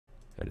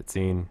Edit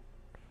scene.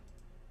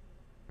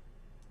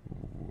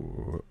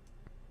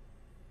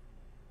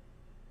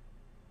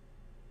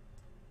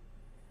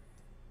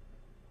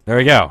 There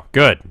we go.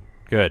 Good.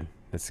 Good.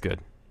 That's good.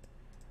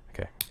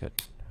 Okay, good.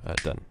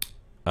 Done.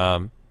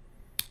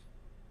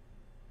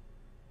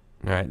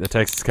 Alright, the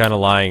text is kind of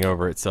lying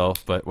over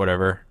itself, but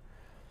whatever.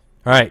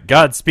 Alright,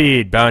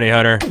 Godspeed, bounty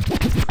hunter.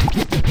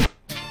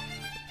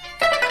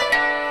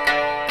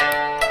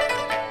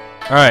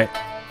 Alright,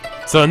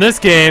 so in this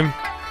game,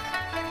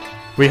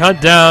 we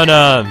hunt down,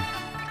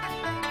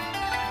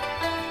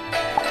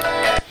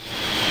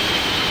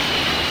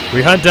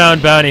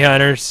 bounty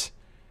hunters,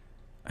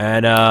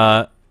 and,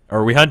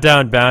 or we hunt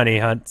down bounty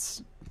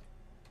hunts.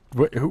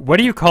 What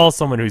do you call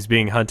someone who's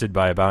being hunted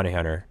by a bounty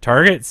hunter?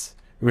 Targets?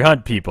 We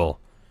hunt people.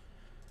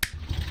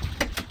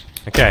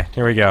 Okay,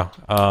 here we go.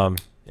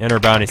 Enter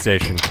bounty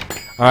station.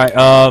 Alright,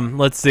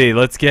 let's see.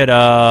 Let's get,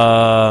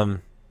 wow,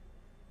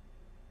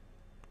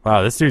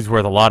 this dude's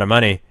worth a lot of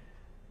money.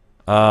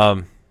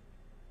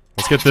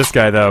 Let's get this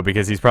guy, though,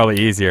 because he's probably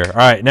easier.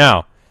 Alright,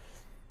 now.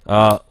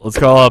 Let's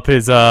call up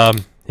his...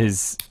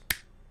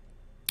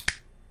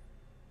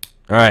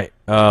 Alright,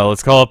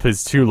 let's call up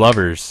his 2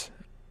 lovers.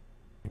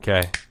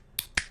 Okay.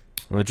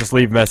 We'll just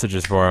leave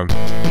messages for him.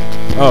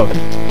 Oh.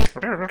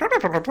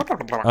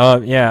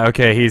 Yeah,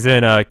 okay, he's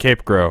in,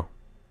 Cape Grow.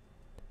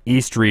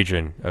 East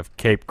region of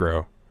Cape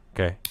Grow.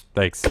 Okay,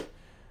 thanks.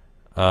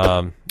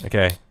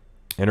 Okay.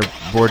 Enter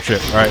board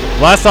ship. Alright,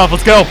 blast off,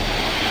 let's go!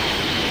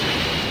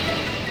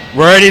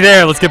 We're already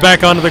there, let's get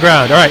back onto the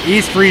ground. Alright,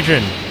 East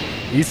region.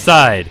 East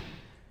side.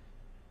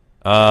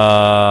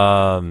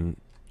 Alright,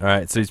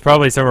 so he's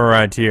probably somewhere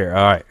around here.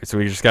 Alright, so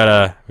we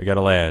gotta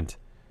land.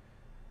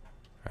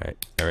 Alright,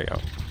 there we go.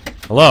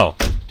 Hello?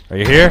 Are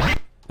you here?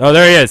 Oh,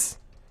 there he is!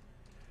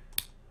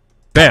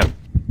 Bam!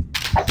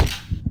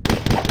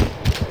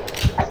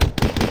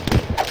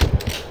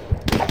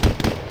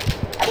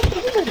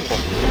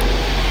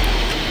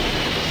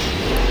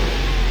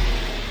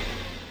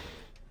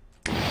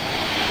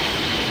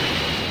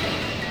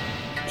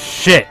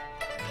 Shit!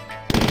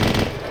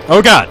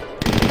 Oh god!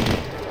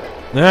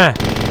 Ah!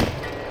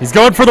 He's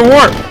going for the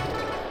warp!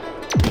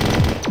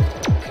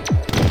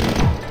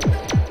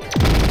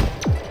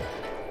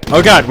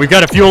 Oh god, we've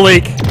got a fuel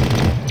leak!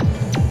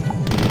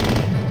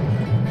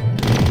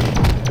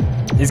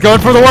 He's going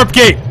for the warp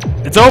gate!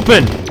 It's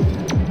open!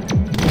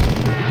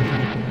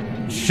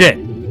 Shit.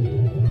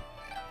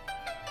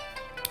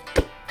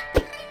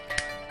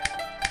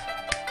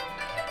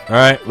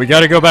 Alright, we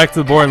gotta go back to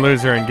the Born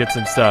Loser and get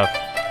some stuff.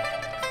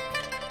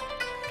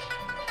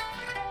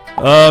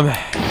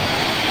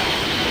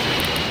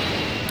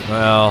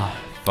 Well,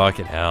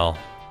 fucking hell.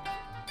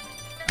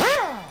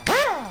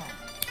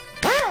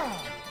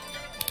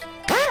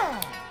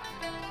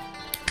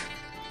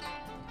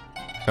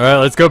 Alright,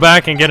 let's go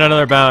back and get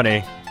another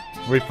bounty.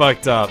 We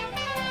fucked up.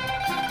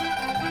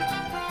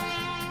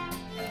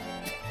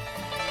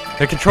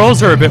 The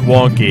controls are a bit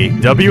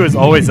wonky. W is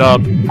always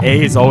up,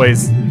 A is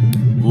always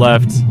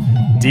left,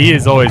 D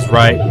is always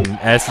right, and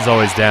S is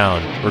always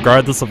down,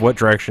 regardless of what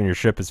direction your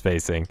ship is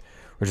facing,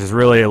 which is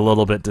really a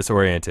little bit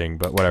disorienting,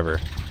 but whatever.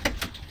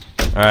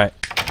 Alright.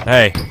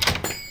 Hey.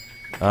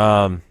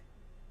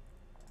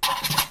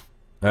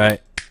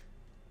 Alright.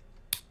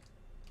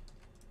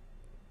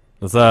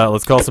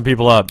 Let's call some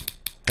people up.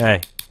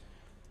 Hey.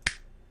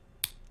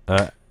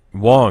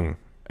 Wong,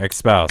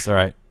 ex-spouse,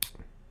 alright.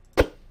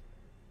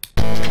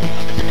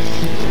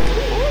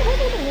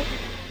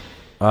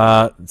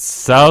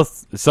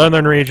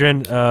 Southern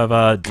region of,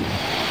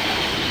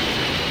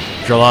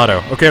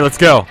 Gelato. Okay, let's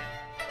go.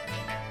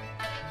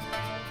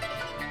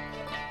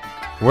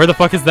 Where the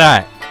fuck is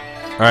that?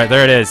 Alright,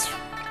 there it is.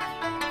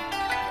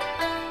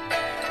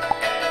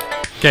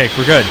 Okay,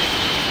 we're good.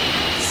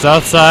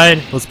 South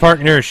side, let's park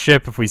near a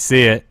ship if we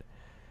see it.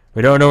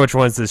 We don't know which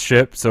one's this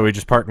ship, so we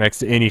just park next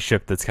to any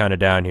ship that's kind of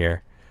down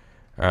here.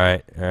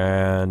 Alright,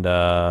 and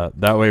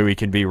that way we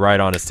can be right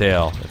on his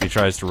tail if he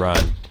tries to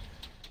run.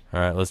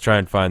 Alright, let's try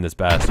and find this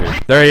bastard.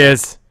 There he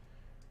is!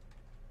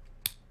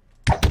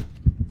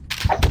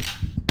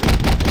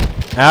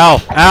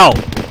 Ow! Ow!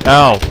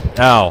 Ow!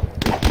 Ow!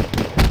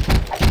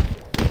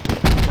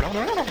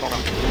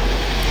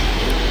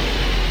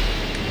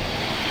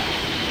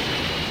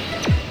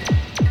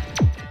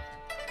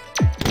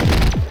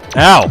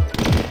 Ow!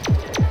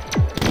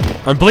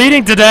 I'm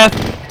bleeding to death!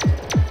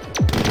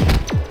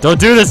 Don't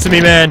do this to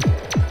me, man!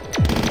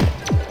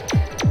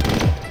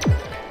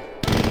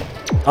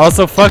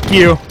 Also, fuck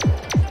you!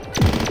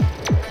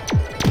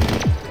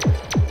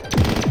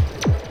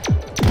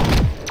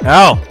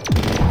 Ow!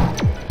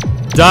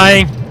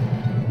 Dying!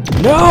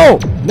 No!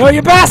 No,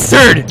 you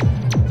bastard!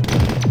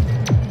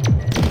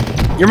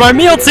 You're my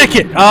meal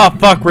ticket! Oh,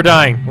 fuck, we're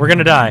dying. We're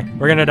gonna die.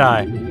 We're gonna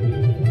die.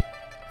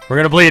 We're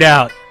gonna bleed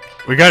out.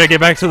 We gotta get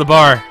back to the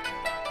bar.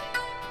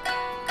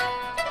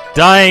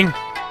 Dying.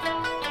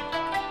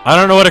 I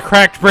don't know what a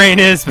cracked brain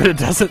is, but it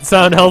doesn't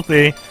sound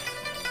healthy.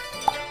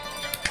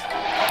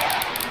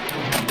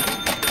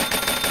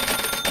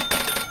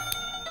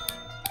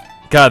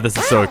 God, this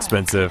is so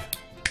expensive.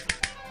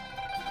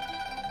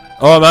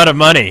 Oh, I'm out of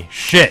money.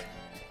 Shit.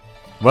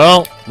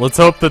 Well, let's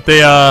hope that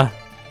they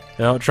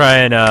don't try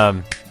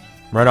and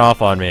run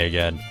off on me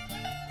again.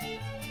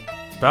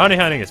 Bounty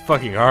hunting is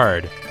fucking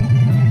hard.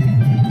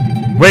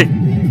 Wait.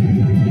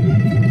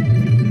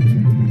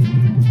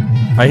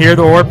 I hear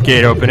the warp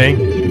gate opening.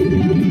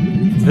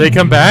 Do they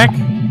come back?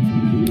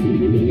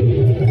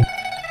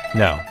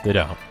 No, they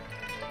don't.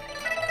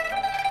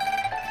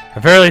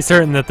 I'm fairly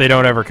certain that they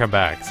don't ever come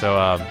back,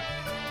 so,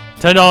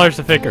 $10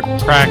 to fix a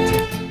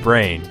cracked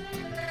brain.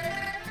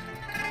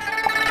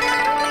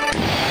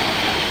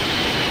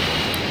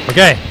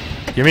 Okay,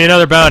 give me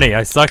another bounty.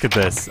 I suck at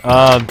this.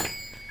 Alright.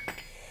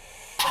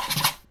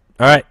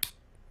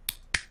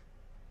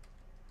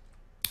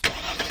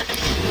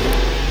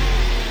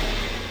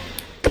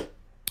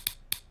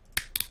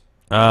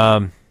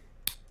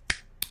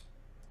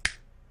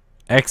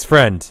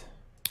 Ex-friend.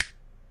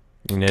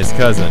 And his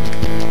cousin.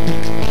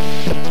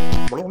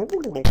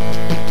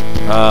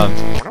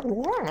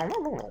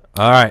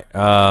 Alright,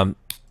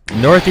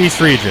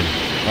 northeast region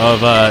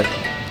of,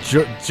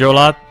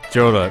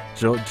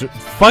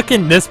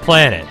 fucking this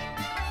planet.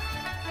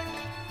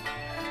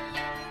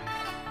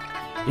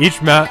 Each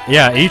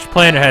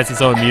planet has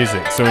its own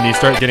music, so when you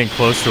start getting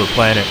close to a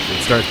planet,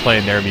 it starts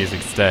playing their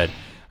music instead.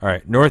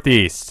 Alright,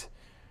 northeast.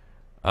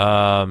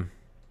 Alright,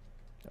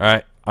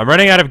 I'm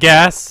running out of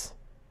gas,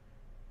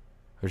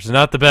 which is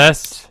not the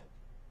best.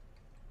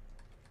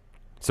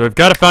 So we've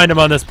got to find him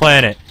on this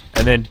planet,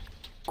 and then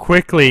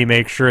quickly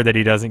make sure that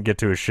he doesn't get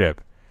to a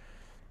ship.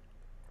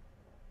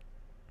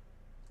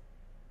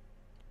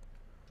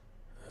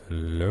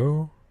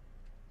 Hello?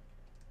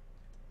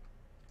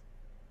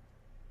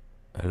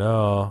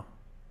 Hello?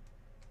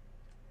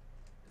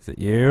 Is it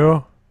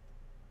you?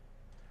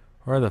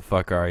 Where the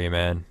fuck are you,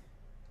 man?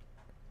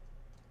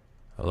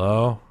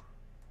 Hello?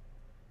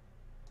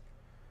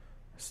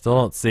 Still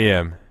don't see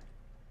him.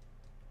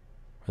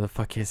 Where the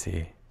fuck is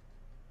he?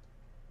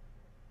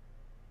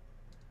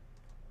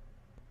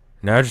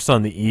 Now just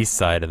on the east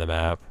side of the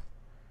map.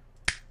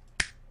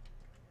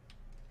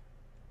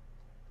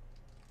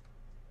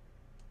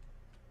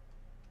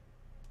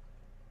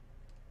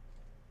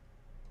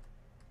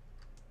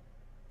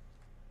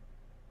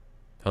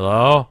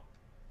 Hello?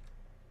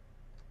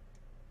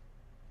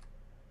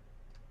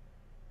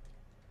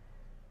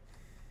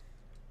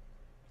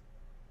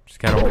 Just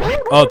kind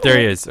of... Oh, there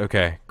he is.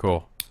 Okay,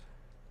 cool.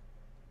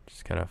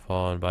 Just kind of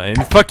falling by...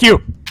 And fuck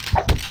you!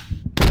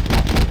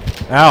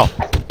 Ow.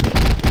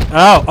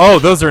 Ow! Oh,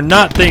 those are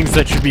not things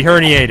that should be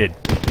herniated.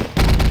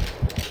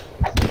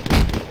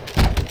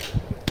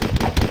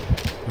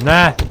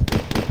 Nah.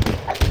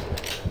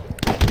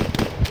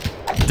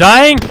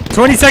 Dying?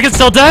 20 seconds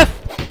till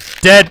death?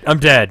 Dead. I'm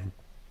dead.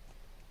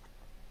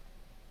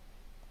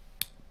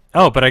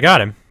 Oh, but I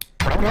got him.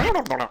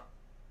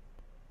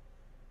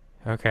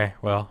 Okay,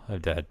 well, I'm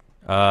dead.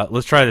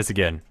 Let's try this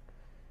again.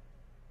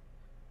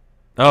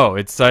 Oh,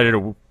 it decided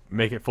to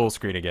make it full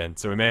screen again,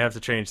 so we may have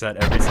to change that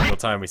every single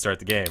time we start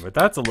the game, but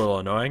that's a little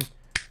annoying.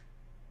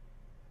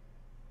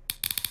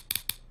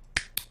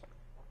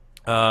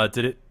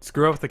 Did it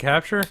screw up the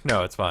capture?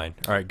 No, it's fine.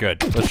 Alright,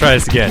 good. Let's try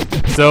this again.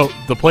 So,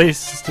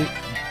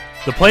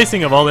 the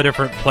placing of all the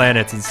different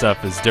planets and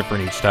stuff is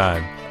different each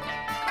time.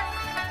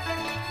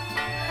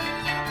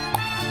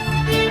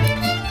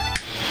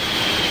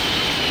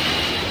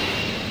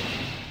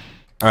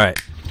 Alright.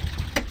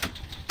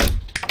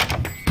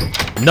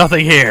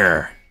 Nothing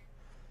here!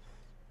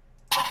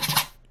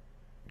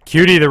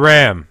 Cutie the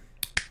Ram.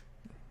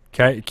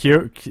 Okay,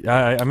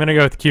 I'm gonna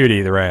go with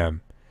Cutie the Ram.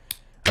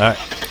 Alright.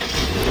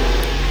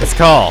 Let's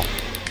call.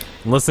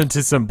 Listen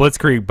to some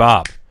Blitzkrieg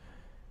bop.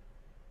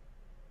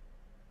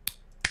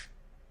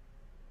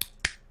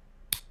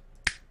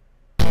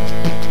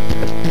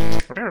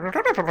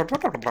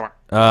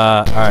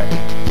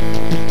 Alright.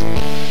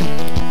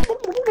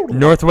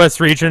 Northwest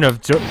region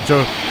of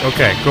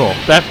okay, cool.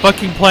 That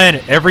fucking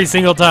planet every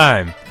single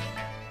time.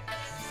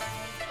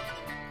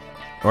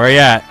 Where are you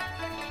at?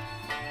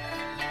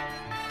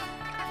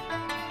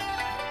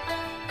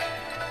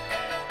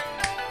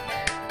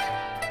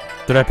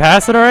 Did I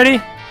pass it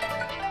already?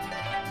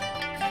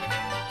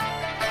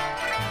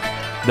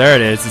 There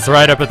it is. It's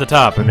right up at the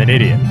top. I'm an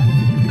idiot.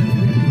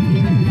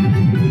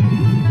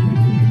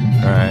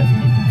 Alright.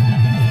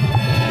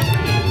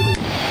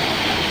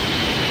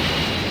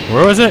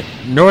 Where was it?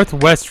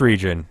 Northwest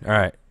region.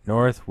 Alright.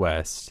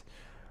 Northwest.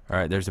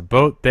 Alright, there's a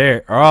boat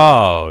there.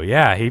 Oh,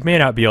 yeah. He may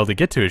not be able to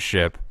get to his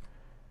ship.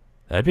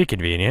 That'd be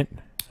convenient.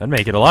 That'd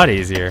make it a lot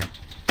easier.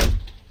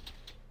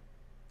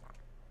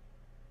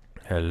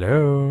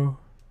 Hello?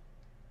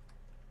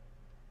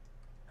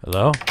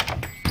 Hello?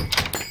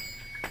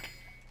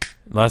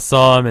 Last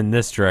saw him in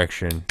this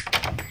direction.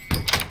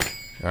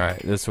 Alright,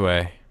 this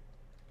way.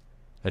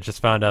 I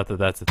just found out that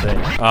that's a thing.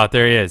 Ah,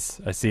 there he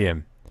is. I see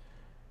him.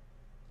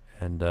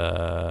 And,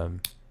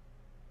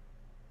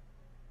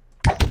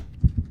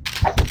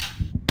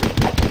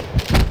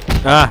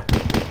 ah!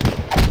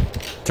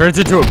 Turns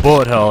into a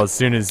bullet hell as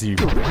soon as you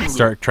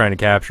start trying to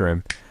capture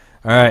him.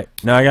 Alright,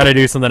 now I gotta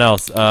do something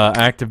else.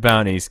 Active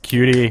bounties.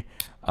 Cutie,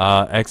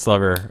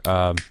 Ex-lover.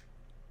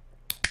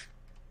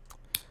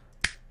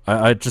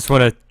 I just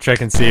want to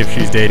check and see if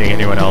she's dating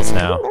anyone else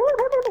now.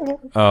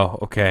 Oh,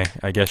 okay.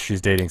 I guess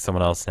she's dating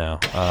someone else now.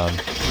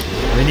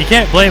 I mean, you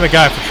can't blame a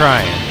guy for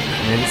trying.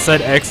 I mean, it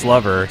said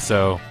ex-lover,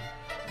 so...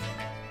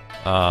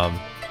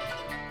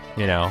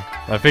 you know,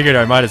 I figured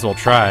I might as well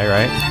try,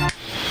 right?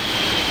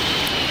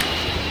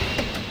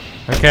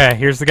 Okay,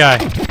 here's the guy.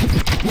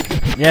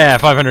 Yeah,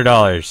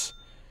 $500.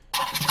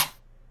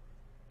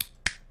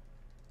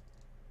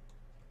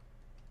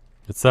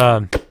 It's,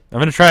 I'm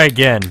gonna try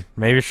again.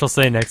 Maybe she'll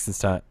say next this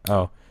time.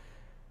 Oh.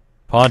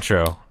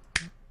 Poncho.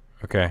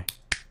 Okay.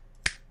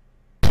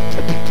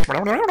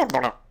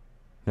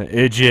 The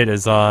idiot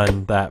is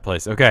on that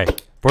place. Okay.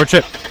 Board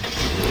chip.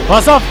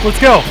 Blast off!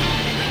 Let's go!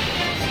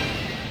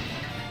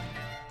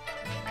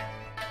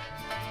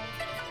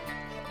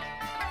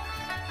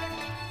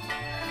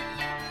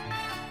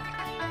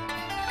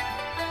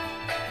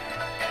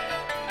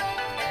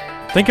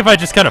 I think if I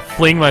just kind of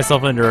fling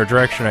myself into a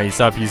direction, I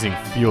stop using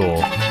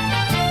fuel.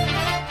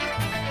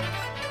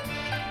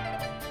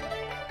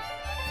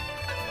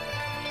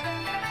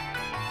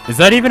 Is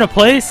that even a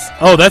place?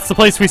 Oh, that's the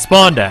place we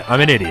spawned at.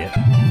 I'm an idiot.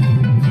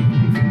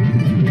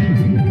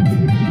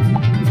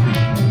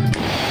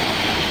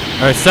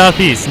 Alright,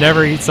 southeast.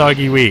 Never eat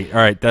soggy wheat.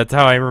 Alright, that's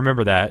how I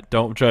remember that.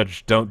 Don't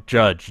judge. Don't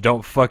judge.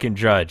 Don't fucking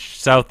judge.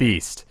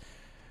 Southeast.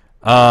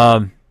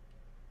 Alright,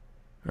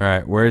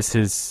 where's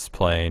his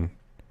plane?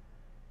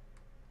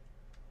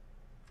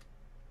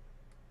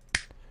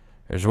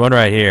 There's one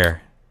right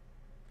here.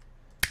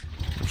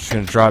 I'm just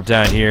gonna drop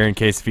down here in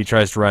case if he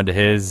tries to run to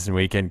his, and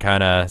we can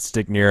kind of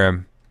stick near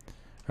him.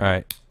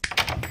 Alright.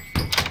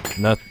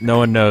 No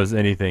one knows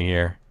anything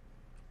here.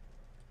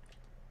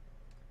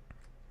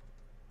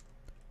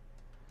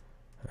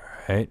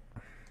 Alright.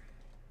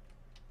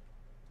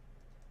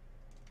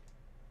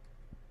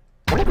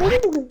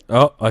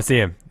 Oh, I see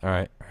him.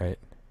 Alright, alright.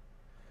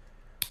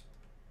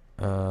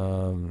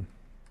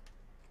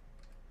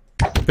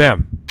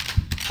 Bam.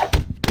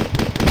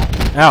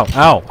 Ow,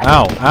 ow,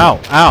 ow, ow,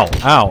 ow,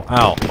 ow,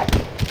 ow.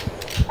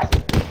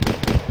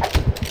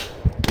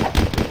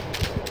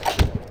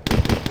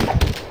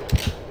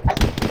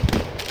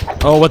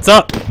 Oh, what's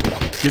up?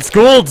 Get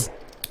schooled!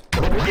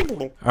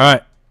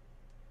 Alright.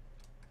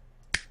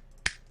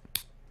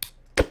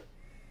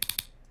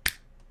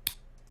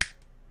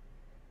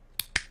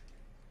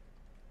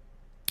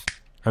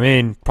 I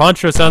mean,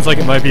 Poncho sounds like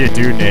it might be a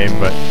dude name,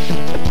 but...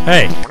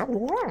 Hey!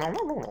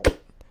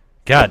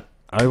 God.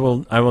 I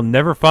will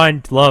never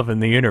find love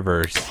in the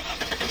universe.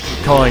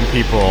 Calling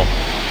people.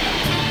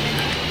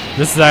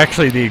 This is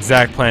actually the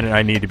exact planet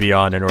I need to be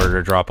on in order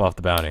to drop off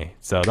the bounty.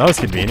 So that was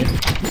convenient.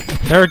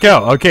 There we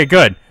go. Okay,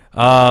 good.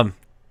 Let's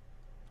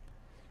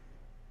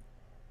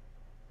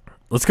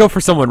go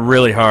for someone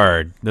really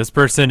hard. This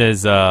person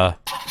is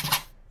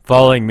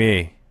following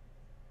me.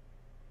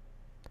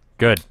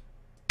 Good.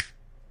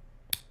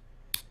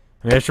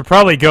 I mean, I should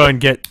probably go and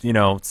get, you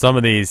know, some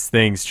of these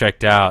things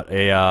checked out.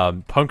 A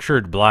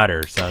punctured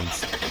bladder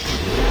sounds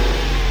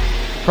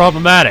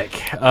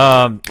problematic.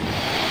 I'm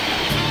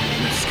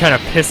just kind of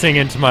pissing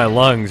into my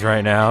lungs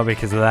right now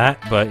because of that,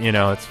 but, you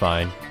know, it's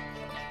fine.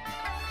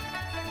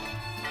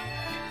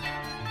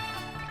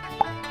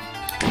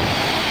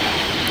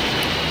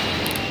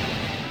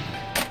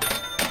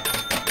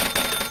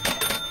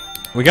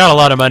 We got a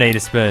lot of money to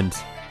spend.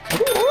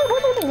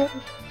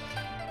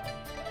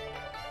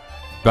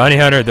 Bounty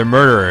Hunter, the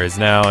murderer, is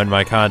now in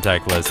my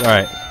contact list.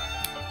 Alright.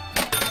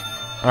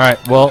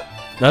 Alright, well,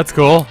 that's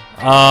cool.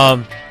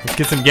 Let's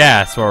get some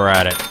gas while we're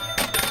at it.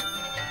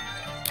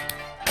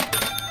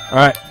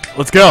 Alright,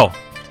 let's go.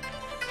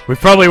 We've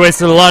probably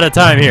wasted a lot of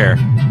time here.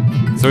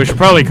 So we should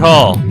probably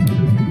call.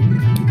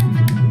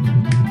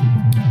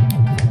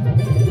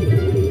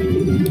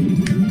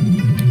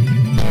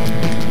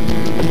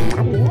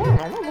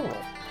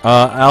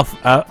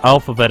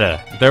 Alpha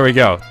Beta. There we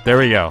go. There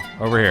we go.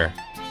 Over here.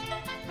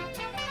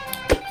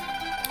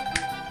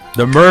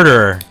 The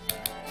murderer.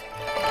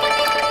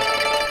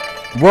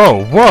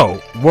 Whoa, whoa,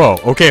 whoa.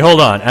 Okay,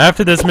 hold on.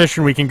 After this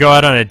mission, we can go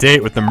out on a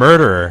date with the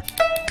murderer.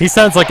 He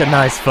sounds like a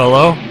nice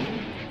fellow.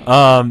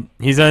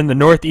 He's in the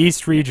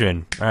northeast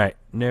region. Alright,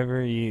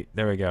 never eat.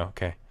 There we go.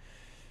 Okay.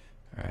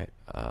 Alright,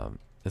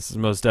 this is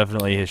most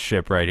definitely his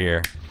ship right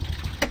here.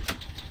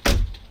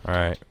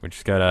 Alright, we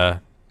just got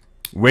a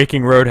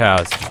Waking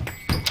Roadhouse.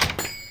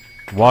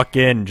 Walk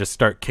in and just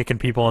start kicking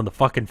people in the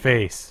fucking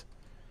face.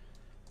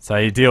 That's how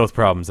you deal with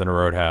problems in a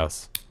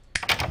roadhouse.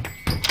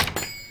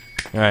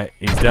 Alright,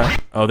 he's down.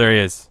 Oh, there he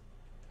is.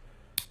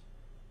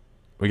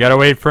 We gotta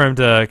wait for him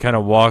to kind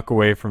of walk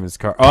away from his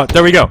car. Oh,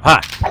 there we go.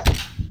 Ha!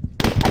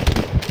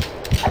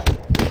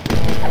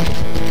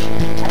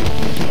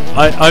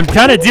 I'm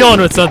kind of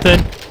dealing with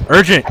something.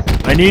 Urgent.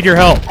 I need your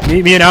help.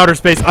 Meet me in outer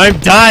space. I'm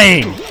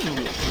dying!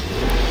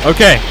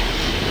 Okay.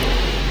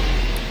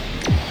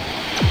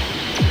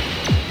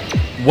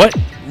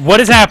 What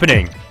is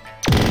happening?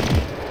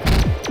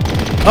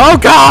 Oh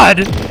God!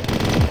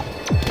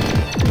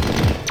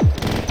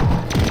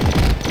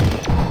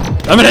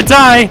 I'm gonna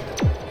die!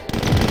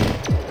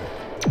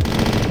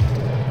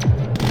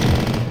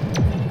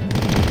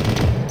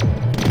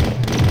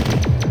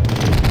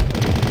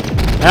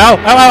 Ow! Ow!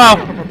 Ow!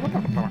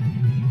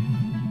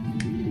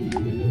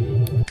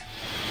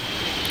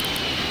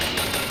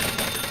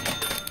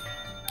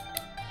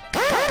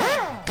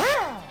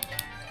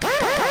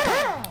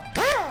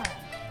 Ow!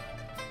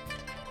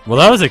 Well,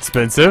 that was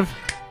expensive.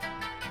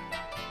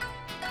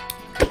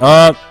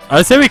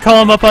 I'd say we call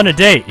him up on a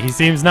date. He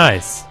seems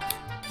nice.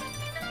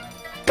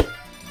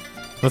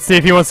 Let's see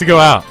if he wants to go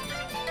out.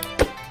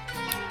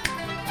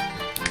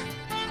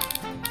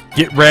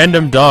 Get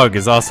random dog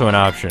is also an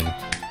option.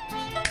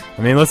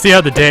 I mean, let's see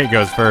how the date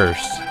goes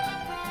first.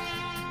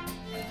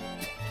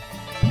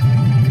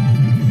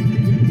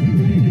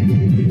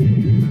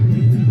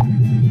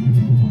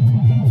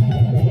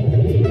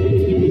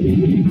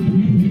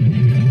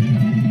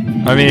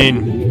 I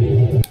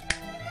mean,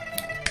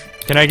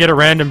 can I get a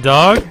random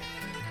dog?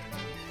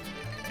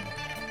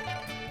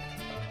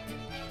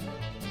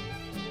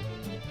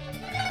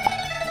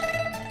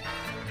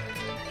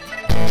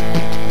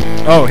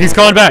 Oh, he's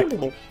calling back.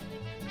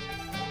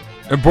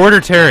 A border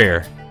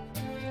terrier.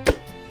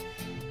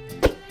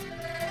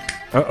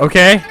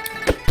 Okay.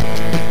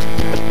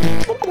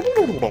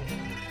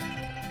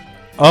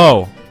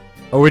 Oh.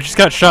 Oh, we just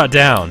got shot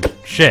down.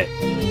 Shit.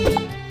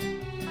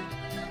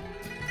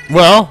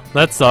 Well,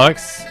 that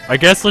sucks. I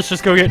guess let's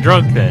just go get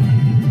drunk then.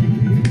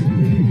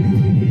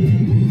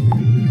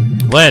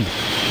 Land.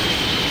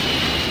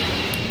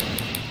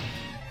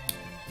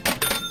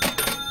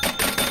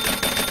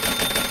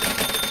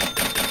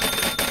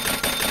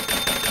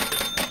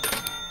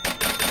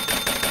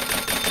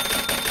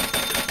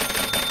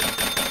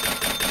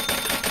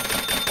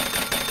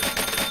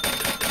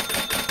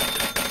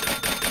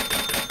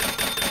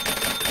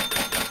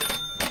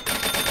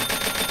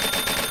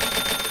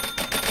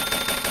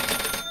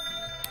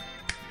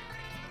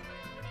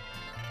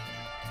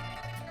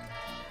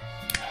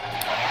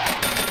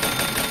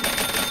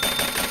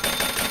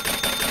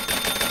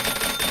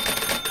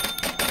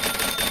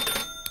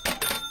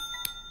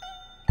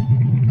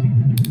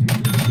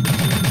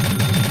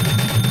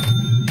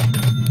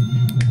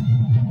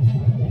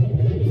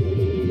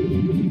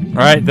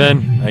 Alright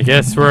then, I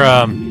guess we're,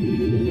 I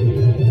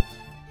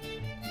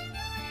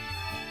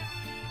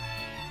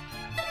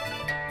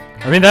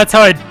mean, that's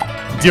how I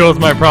deal with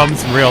my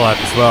problems in real life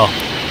as well.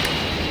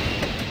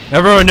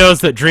 Everyone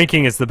knows that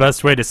drinking is the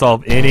best way to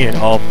solve any and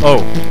all—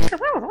 oh.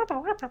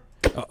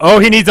 Oh,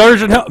 he needs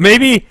urgent help.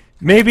 Maybe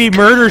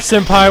Murder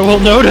Senpai will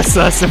notice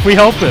us if we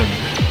help him.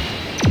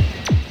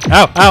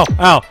 Ow, ow,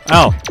 ow,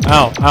 ow,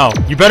 ow, ow.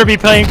 You better be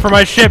paying for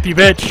my ship, you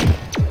bitch.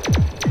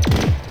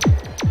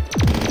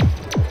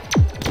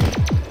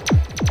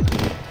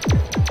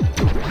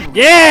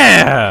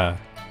 Yeah!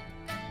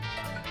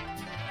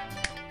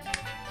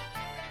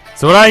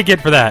 So what do I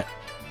get for that?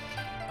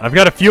 I've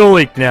got a fuel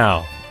leak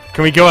now.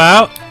 Can we go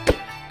out?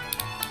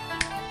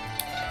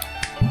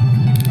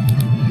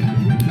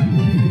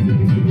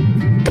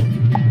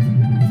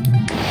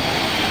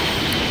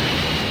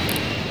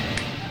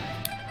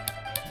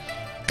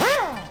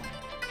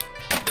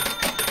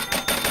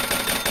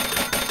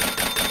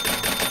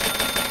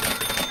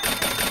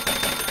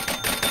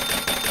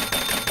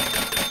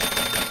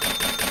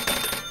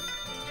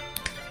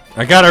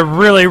 I gotta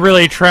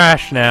really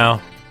trash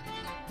now.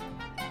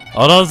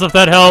 I don't know if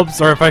that helps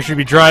or if I should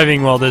be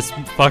driving while this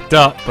fucked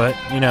up, but,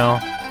 you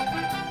know.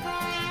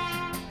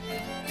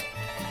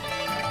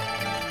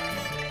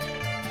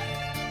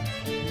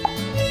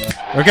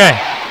 Okay.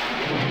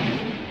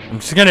 I'm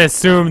just gonna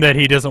assume that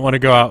he doesn't want to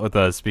go out with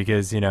us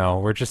because, you know,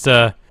 we're just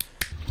we're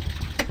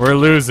a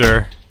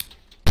loser.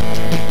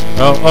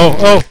 Oh.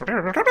 Oh.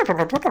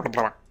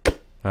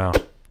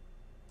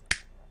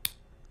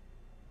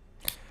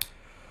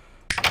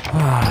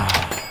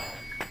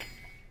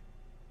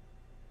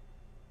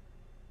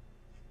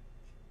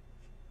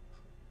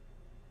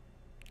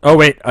 Oh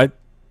wait,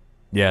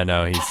 yeah,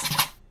 no, he's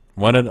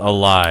wanted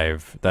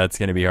alive. That's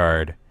gonna be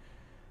hard.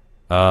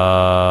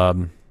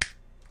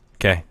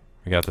 Okay,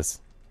 we got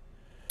this.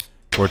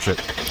 Portrait.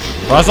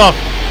 Blast off!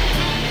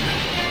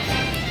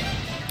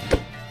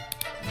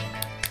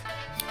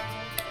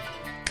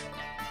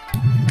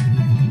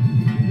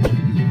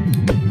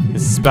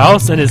 His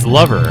spouse and his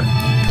lover.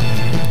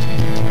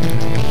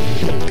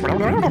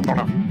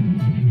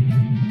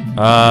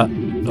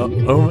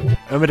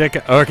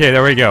 Okay,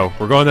 there we go.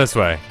 We're going this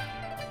way.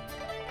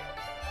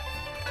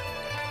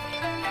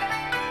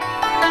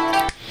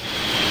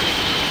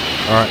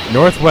 Alright,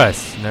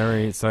 northwest.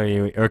 Never saw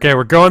you. Okay,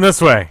 we're going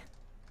this way.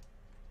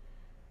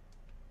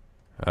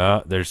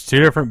 There's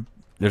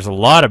there's a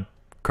lot of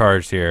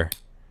cars here.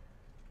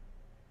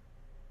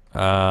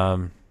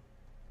 I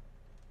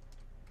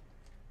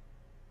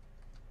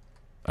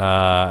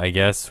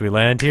guess we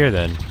land here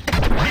then.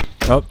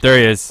 Oh, there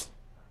he is.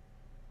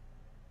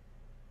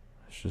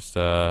 Let's just,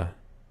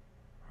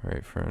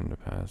 wait for him to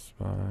pass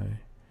by.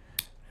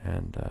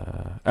 And,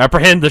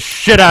 apprehend the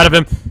shit out of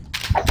him!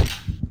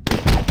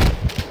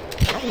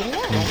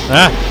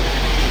 Ah!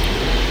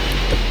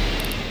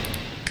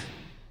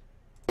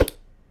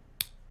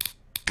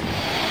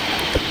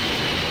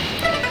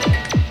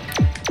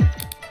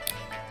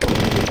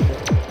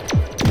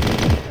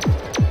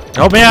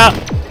 Help me out!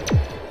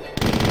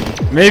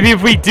 Maybe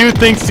if we do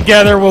things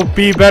together, we'll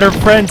be better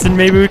friends, and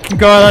maybe we can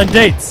go out on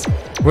dates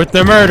with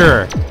the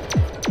murderer.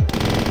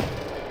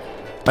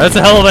 That's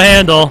a hell of a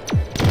handle.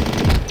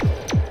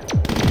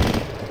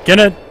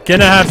 Gonna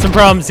have some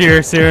problems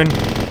here soon.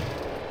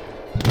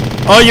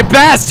 Oh, you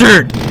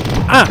bastard!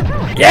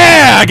 Ah,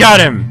 yeah, I got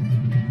him.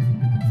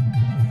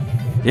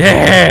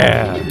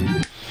 Yeah.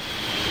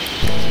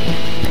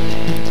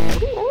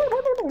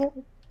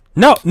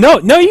 No,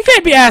 you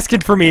can't be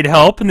asking for me to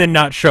help and then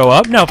not show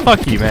up. No,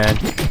 fuck you, man.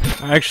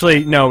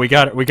 Actually, no, we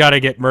gotta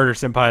get Murder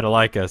Senpai to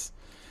like us.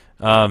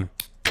 I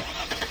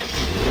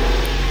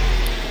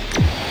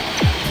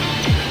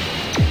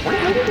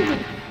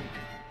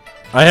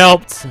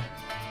helped.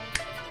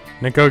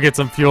 Now go get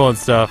some fuel and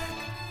stuff.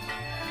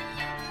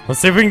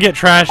 Let's see if we can get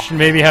trashed and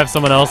maybe have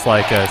someone else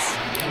like us.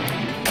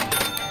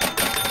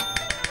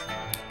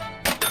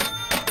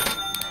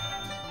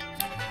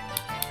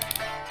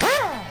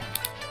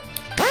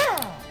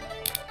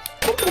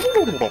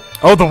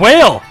 Oh, the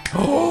whale!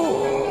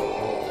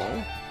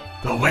 Oh,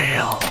 the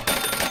whale.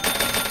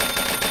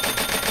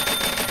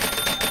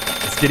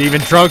 Let's get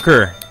even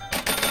drunker.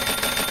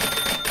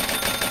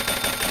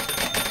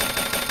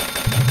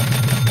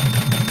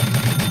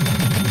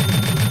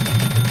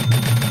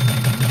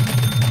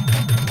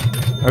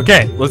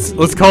 Okay,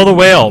 let's call the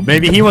whale.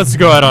 Maybe he wants to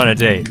go out on a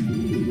date.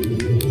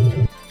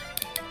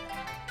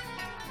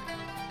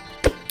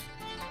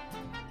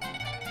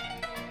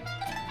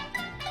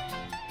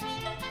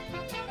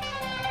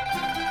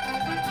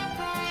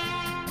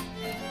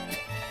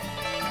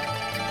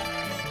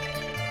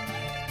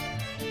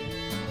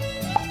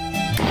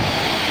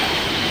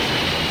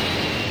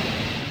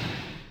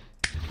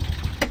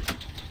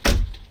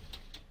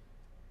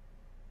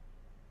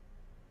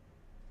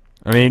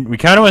 I mean, we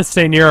kind of want to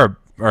stay near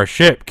our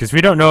ship, because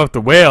we don't know if the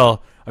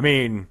whale, I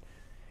mean,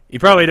 he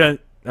probably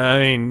doesn't, I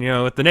mean, you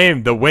know, with the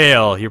name The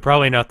Whale, you're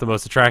probably not the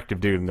most attractive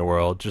dude in the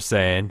world, just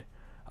saying.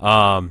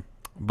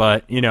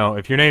 But, you know,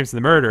 if your name's the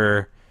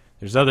murderer,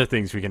 there's other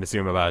things we can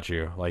assume about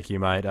you. Like, you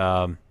might,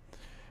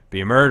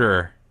 be a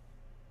murderer.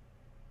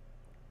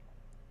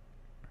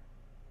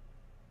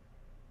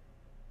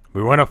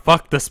 We want to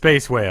fuck the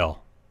space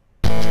whale.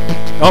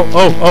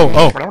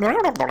 Oh.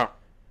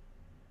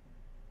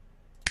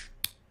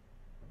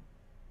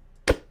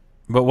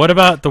 But what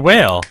about the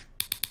whale?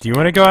 Do you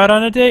want to go out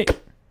on a date?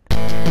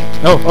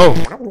 Oh.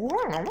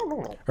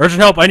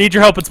 Urgent help, I need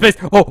your help in space.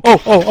 Oh.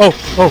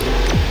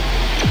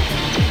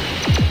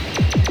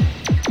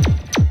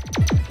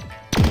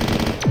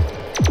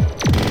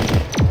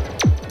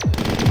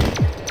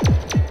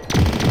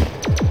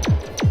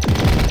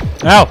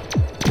 Ow.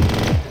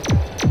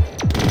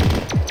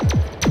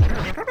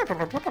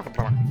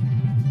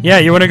 Yeah,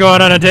 you want to go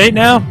out on a date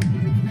now?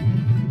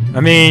 I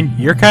mean,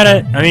 you're kind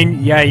of, I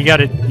mean, yeah,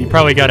 you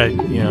probably gotta,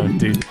 you know,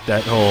 do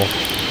that whole...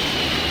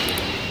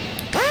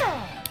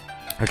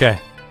 Okay.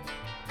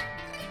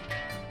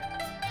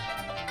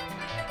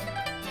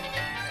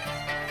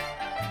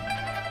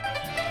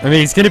 I mean,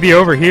 he's gonna be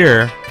over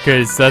here,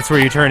 because that's where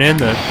you turn in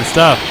the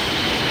stuff.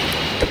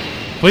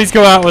 Please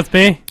go out with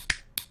me.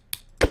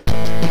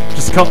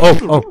 Just call,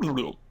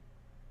 oh.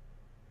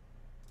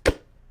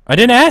 I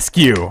didn't ask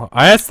you.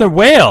 I asked the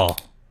whale.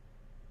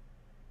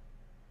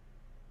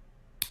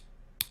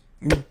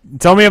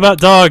 Tell me about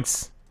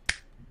dogs.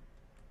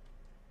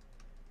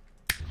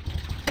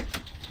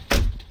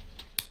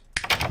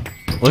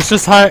 Let's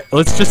just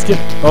get...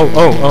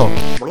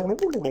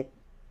 Oh.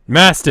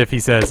 Mastiff,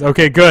 he says.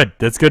 Okay, good.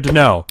 That's good to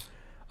know.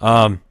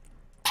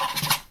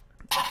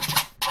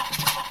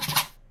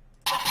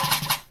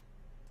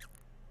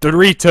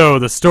 Dorito,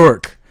 the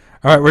stork.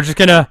 Alright, we're just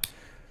gonna...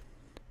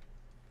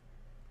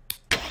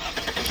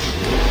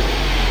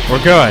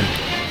 We're going.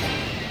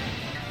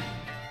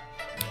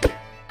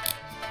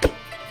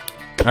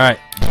 Alright.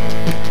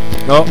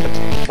 Oh.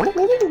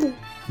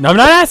 No, I'm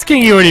not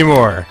asking you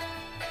anymore.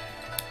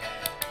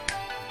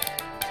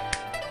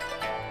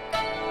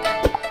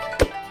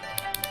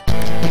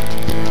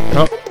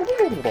 Oh.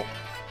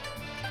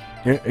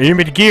 You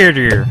made geared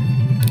here.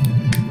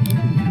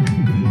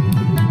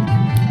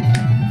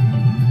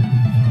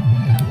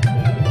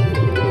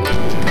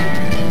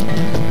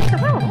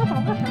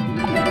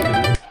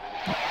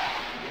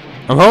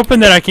 I'm hoping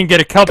that I can get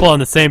a couple on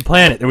the same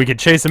planet, that we can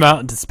chase them out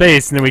into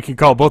space, and then we can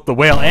call both the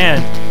whale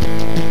and...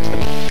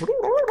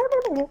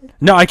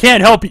 No, I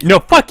can't help you. No,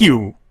 fuck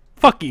you.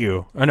 Fuck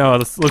you. I know,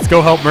 let's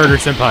go help Murder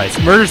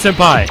Senpai. Murder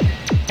Senpai,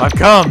 I've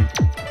come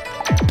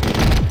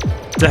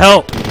to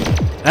help.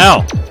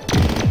 Ow.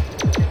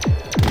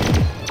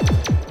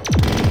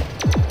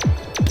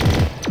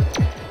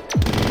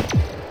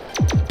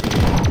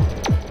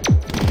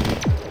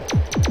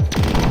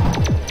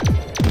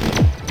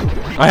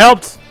 I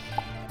helped.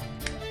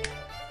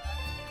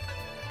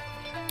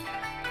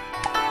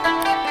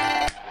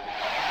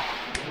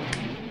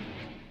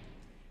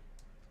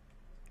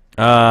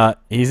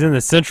 He's in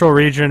the central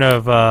region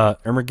of,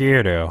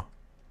 Ermagirdo.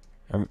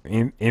 I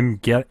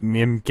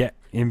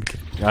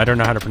don't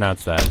know how to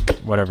pronounce that.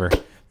 Whatever.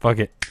 Fuck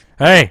it.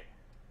 Hey!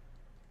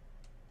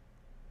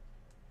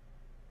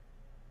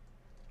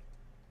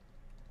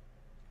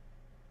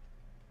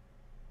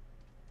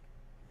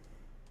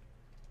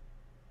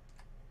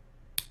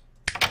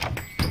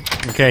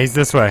 Okay, he's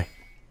this way.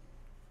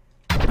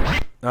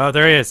 Oh,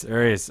 there he is.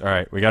 There he is.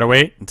 Alright, we gotta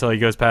wait until he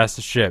goes past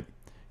the ship.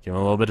 Give him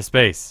a little bit of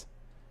space.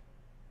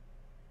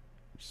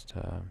 Just,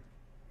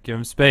 give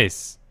him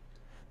space.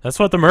 That's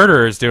what the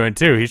murderer is doing,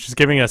 too. He's just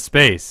giving us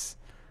space.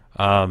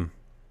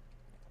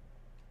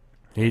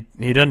 He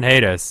doesn't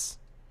hate us.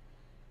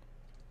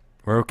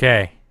 We're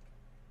okay.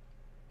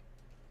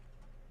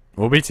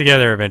 We'll be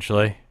together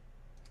eventually.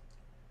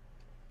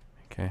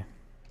 Okay.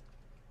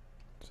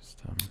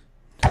 Just,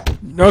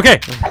 okay!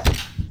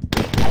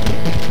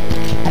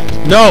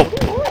 No!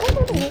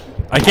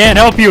 I can't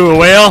help you, a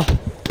whale!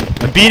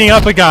 I'm beating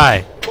up a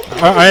guy.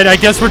 Alright, I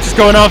guess we're just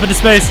going off into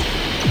space.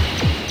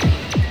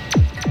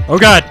 Oh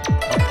god!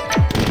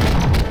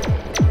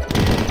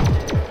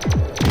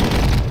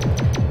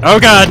 Oh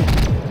god!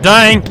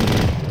 Dying!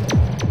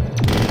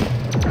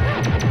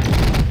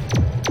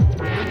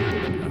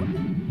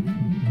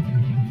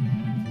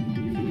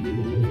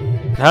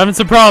 Having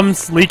some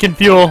problems, leaking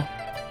fuel.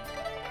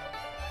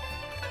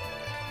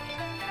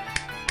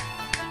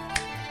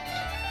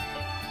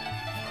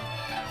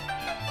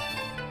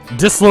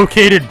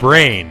 Dislocated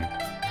brain.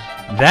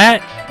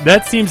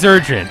 That seems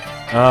urgent.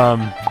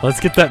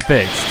 Let's get that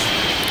fixed.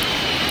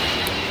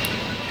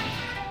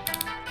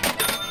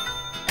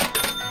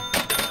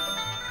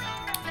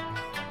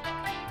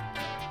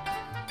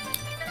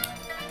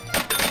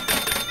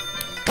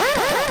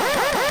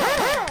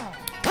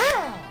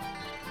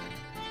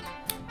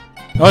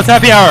 Oh, it's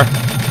happy hour.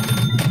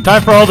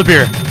 Time for all the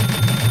beer.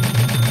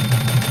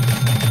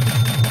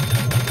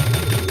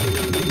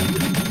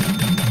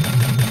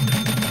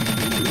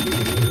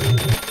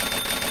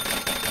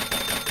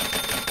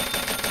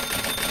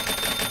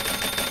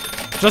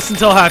 Just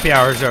until happy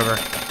hour is over.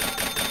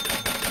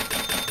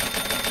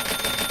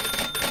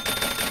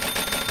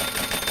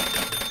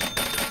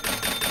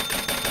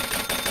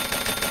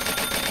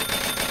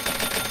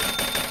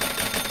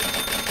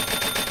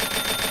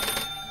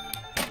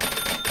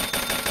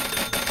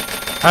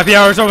 Happy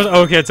hour's over.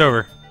 Oh, okay, it's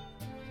over.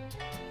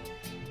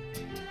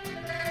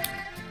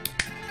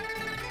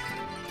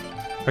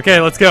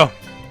 Okay, let's go.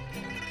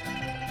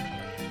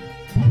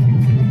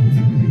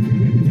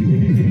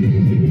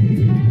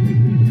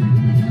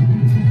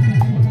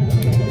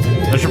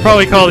 I should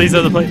probably call these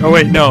other places. Oh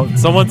wait, no.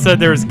 Someone said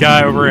there was a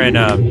guy over in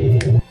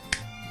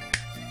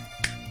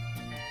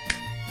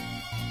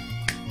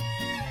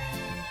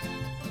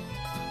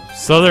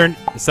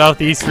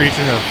southeast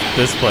region of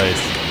this place.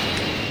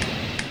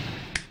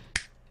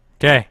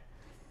 Okay.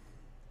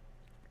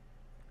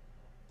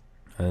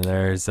 And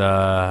there's,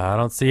 I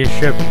don't see a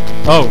ship.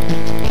 Oh!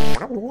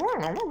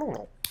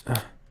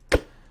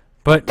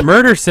 But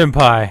Murder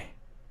Senpai!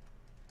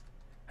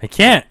 I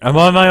can't! I'm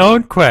on my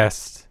own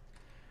quest!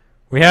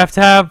 We have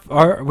to have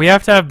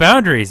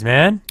boundaries,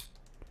 man!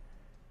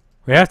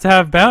 We have to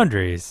have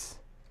boundaries.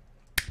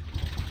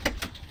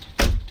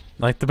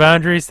 Like the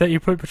boundaries that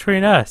you put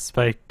between us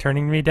by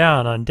turning me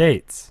down on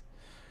dates.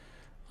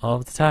 All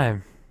the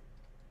time.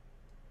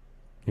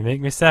 You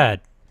make me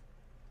sad.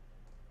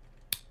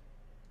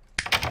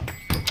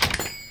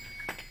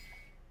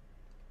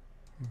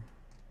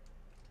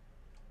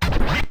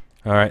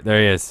 Alright, there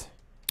he is.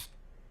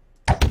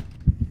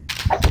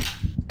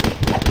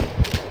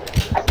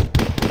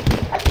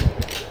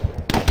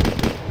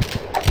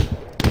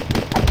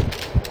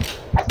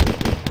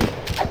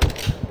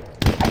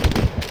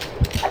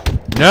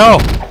 No!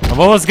 I've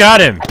almost got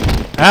him!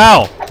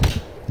 Ow!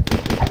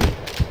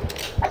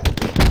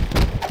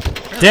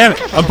 Damn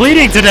it! I'm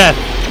bleeding to death!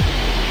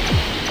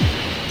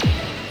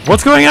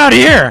 What's going on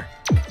here?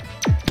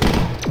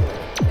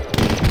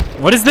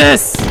 What is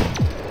this?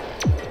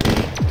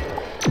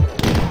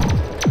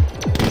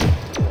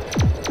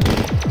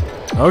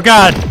 Oh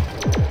god!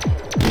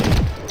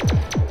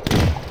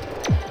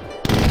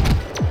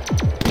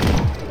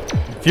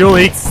 Fuel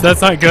leaks,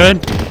 that's not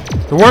good.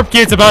 The warp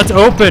gate's about to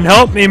open.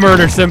 Help me,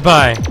 Murder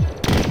Senpai.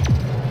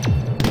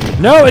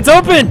 No, it's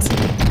opened!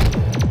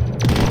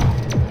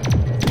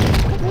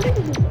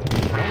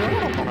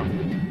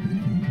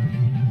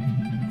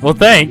 Well,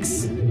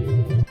 thanks.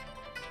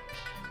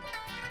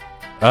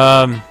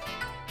 Are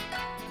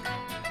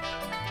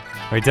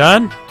we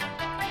done?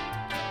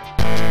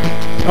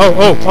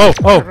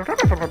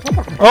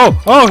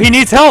 Oh, he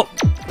needs help!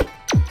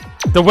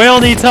 The whale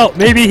needs help.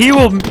 Maybe he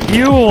will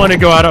want to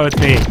go out with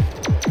me.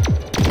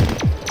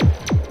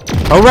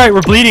 Oh right,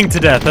 we're bleeding to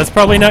death. That's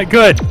probably not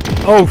good.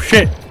 Oh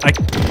shit. I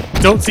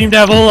don't seem to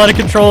have a whole lot of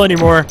control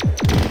anymore.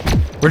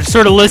 We're just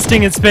sort of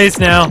listing in space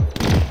now.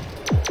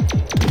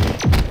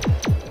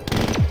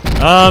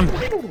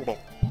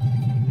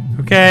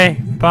 Okay,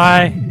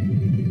 bye.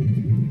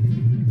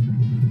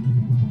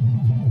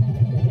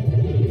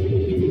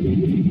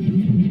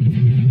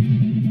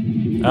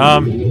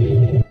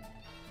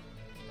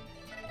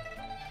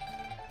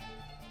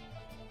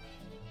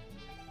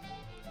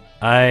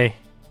 I